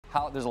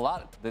There's a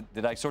lot.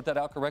 Did I sort that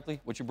out correctly?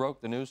 What you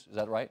broke, the news? Is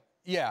that right?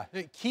 Yeah.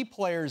 The key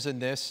players in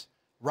this,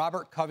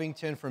 Robert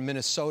Covington from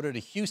Minnesota to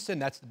Houston.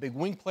 That's the big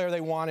wing player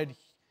they wanted.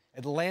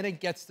 Atlanta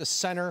gets the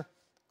center,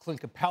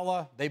 Clint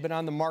Capela. They've been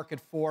on the market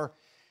for.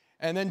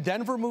 And then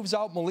Denver moves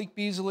out Malik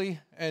Beasley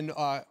and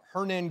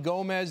Hernan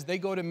Gomez. They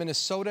go to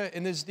Minnesota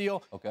in this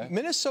deal. Okay.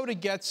 Minnesota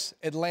gets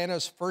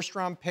Atlanta's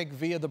first-round pick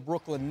via the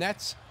Brooklyn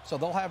Nets. So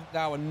they'll have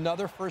now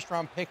another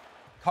first-round pick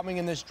coming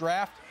in this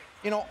draft.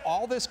 You know,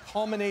 all this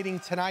culminating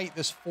tonight,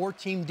 this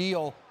 4-team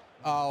deal,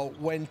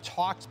 when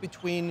talks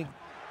between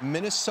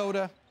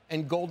Minnesota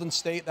and Golden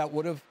State that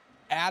would have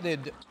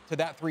added to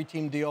that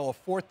 3-team deal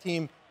a 4th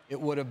team. It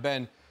would have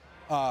been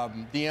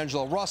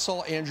D'Angelo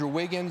Russell, Andrew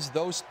Wiggins.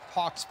 Those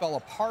talks fell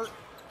apart,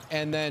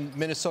 and then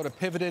Minnesota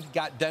pivoted,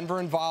 got Denver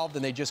involved,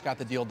 and they just got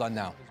the deal done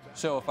now.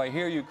 So if I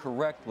hear you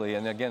correctly,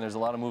 and again, there's a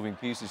lot of moving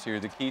pieces here,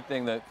 the key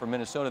thing that for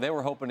Minnesota, they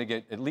were hoping to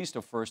get at least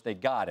a first. They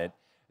got it.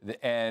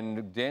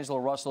 And D'Angelo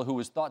Russell, who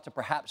was thought to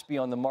perhaps be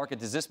on the market,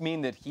 does this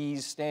mean that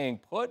he's staying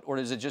put, or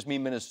does it just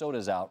mean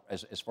Minnesota's out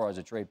as far as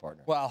a trade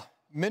partner? Well,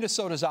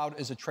 Minnesota's out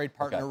as a trade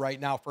partner right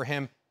now for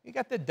him. You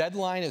got the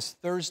deadline is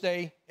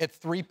Thursday at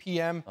 3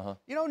 p.m.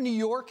 You know, New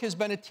York has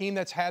been a team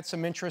that's had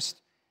some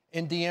interest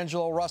in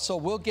D'Angelo Russell.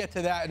 We'll get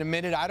to that in a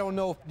minute. I don't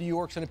know if New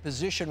York's in a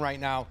position right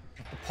now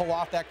to pull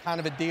off that kind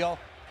of a deal.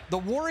 The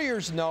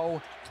Warriors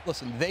know,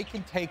 listen, they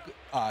can take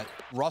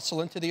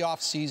Russell into the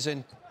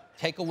offseason,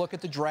 take a look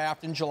at the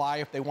draft in July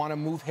if they want to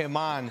move him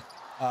on.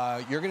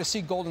 You're going to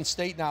see Golden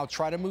State now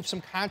try to move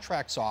some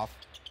contracts off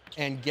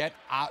and get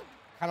out,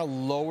 kind of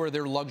lower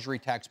their luxury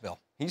tax bill.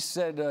 He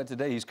said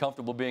today he's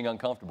comfortable being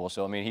uncomfortable.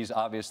 So, I mean, he's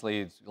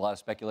obviously a lot of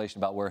speculation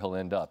about where he'll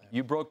end up.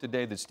 You broke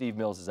today that Steve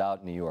Mills is out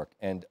in New York,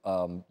 and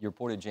you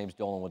reported James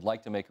Dolan would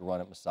like to make a run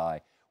at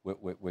Masai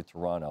with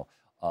Toronto.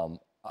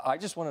 I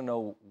just want to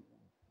know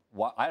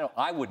why.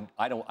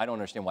 I don't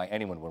understand why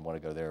anyone would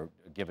want to go there,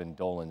 given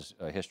Dolan's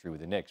history with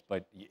the Knicks.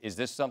 But is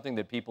this something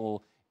that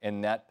people in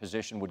that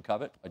position would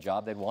covet, a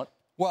job they'd want?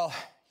 Well,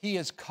 he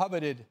has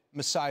coveted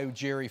Masai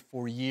Ujiri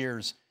for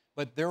years.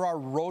 But there are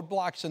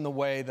roadblocks in the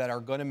way that are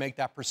going to make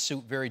that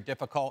pursuit very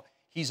difficult.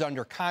 He's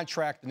under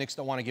contract. The Knicks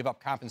don't want to give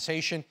up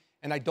compensation.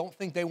 And I don't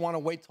think they want to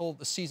wait till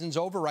the season's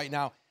over right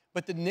now.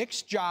 But the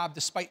Knicks' job,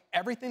 despite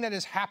everything that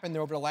has happened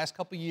there over the last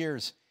couple of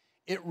years,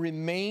 it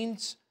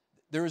remains,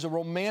 there is a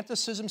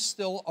romanticism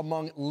still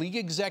among league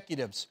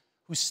executives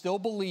who still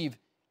believe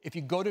if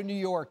you go to New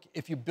York,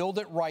 if you build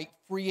it right,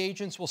 free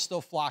agents will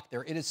still flock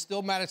there. It is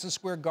still Madison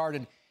Square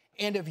Garden.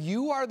 And if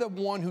you are the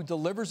one who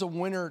delivers a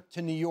winner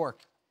to New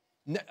York,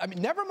 I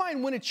mean, never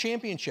mind win a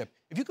championship.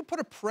 If you could put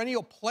a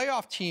perennial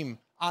playoff team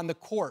on the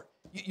court,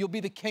 you'll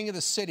be the king of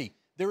the city.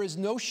 There is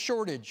no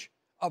shortage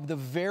of the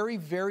very,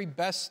 very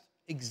best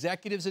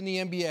executives in the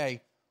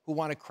NBA who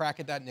want to crack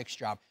at that Knicks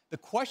job. The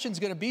question's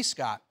going to be,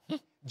 Scott,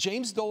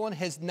 James Dolan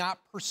has not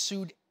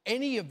pursued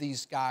any of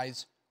these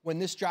guys when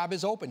this job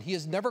is open. He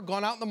has never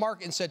gone out in the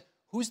market and said,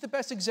 who's the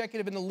best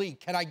executive in the league?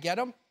 Can I get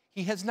him?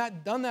 He has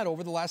not done that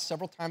over the last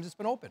several times it's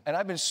been open. And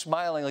I've been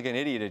smiling like an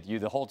idiot at you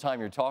the whole time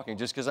you're talking,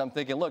 just because I'm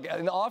thinking, look,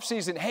 in the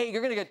offseason, hey,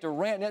 you're going to get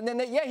Durant. And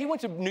then, yeah, he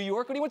went to New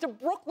York, but he went to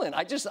Brooklyn.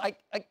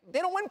 They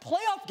don't win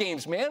playoff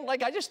games, man.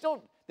 Like, I just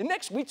don't. The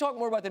Knicks, we talk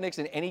more about the Knicks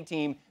than any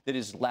team that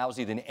is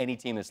lousy than any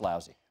team that's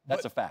lousy.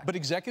 That's a fact. But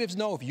executives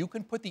know if you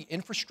can put the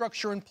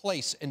infrastructure in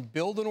place and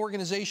build an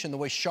organization the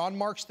way Sean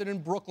Marks did in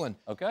Brooklyn,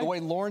 the way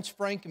Lawrence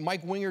Frank and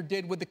Mike Winger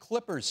did with the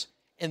Clippers,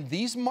 in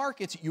these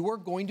markets, you are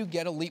going to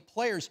get elite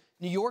players.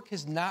 New York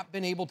has not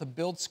been able to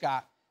build,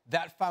 Scott,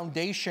 that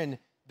foundation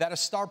that a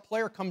star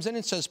player comes in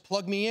and says,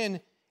 plug me in,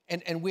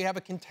 and we have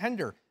a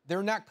contender.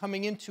 They're not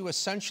coming into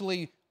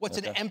essentially what's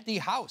an empty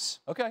house.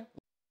 Okay.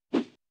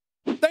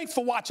 Thanks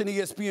for watching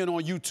ESPN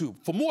on YouTube.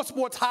 For more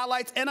sports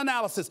highlights and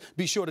analysis,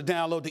 be sure to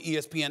download the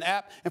ESPN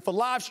app. And for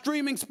live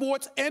streaming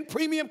sports and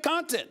premium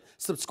content,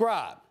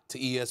 subscribe to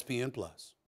ESPN+.